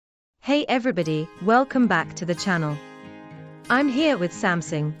Hey everybody, welcome back to the channel. I'm here with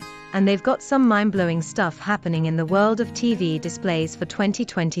Samsung, and they've got some mind-blowing stuff happening in the world of TV displays for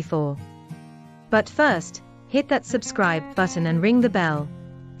 2024. But first, hit that subscribe button and ring the bell,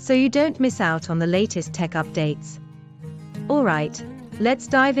 so you don't miss out on the latest tech updates. Alright, let's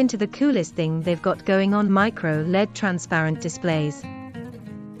dive into the coolest thing they've got going on: MicroLED transparent displays.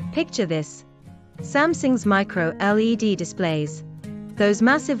 Picture this. Samsung's MicroLED displays. Those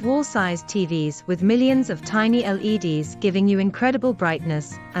massive wall-sized TVs with millions of tiny LEDs giving you incredible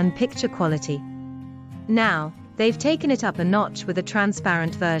brightness and picture quality. Now, they've taken it up a notch with a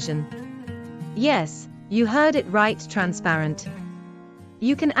transparent version. Yes, you heard it right, transparent.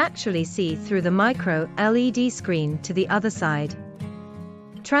 You can actually see through the micro-LED screen to the other side.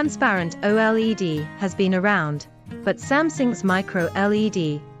 Transparent OLED has been around, but Samsung's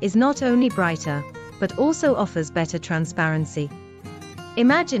micro-LED is not only brighter, but also offers better transparency.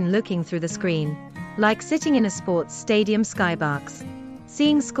 Imagine looking through the screen, like sitting in a sports stadium skybox,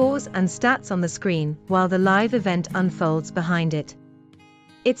 seeing scores and stats on the screen while the live event unfolds behind it.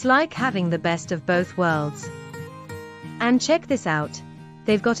 It's like having the best of both worlds. And check this out,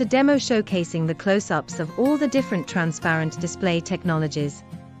 they've got a demo showcasing the close-ups of all the different transparent display technologies.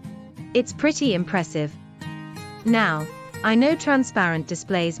 It's pretty impressive. Now, I know transparent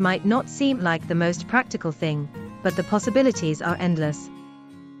displays might not seem like the most practical thing, but the possibilities are endless.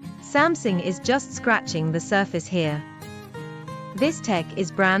 Samsung is just scratching the surface here. This tech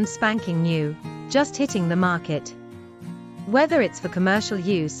is brand spanking new, just hitting the market. Whether it's for commercial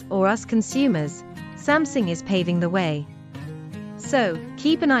use or us consumers, Samsung is paving the way. So,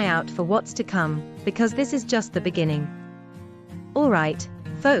 keep an eye out for what's to come, because this is just the beginning. Alright,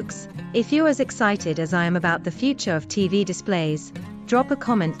 folks, if you're as excited as I am about the future of TV displays, drop a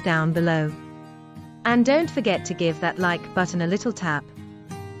comment down below. And don't forget to give that like button a little tap.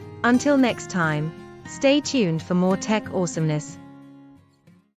 Until next time, stay tuned for more tech awesomeness.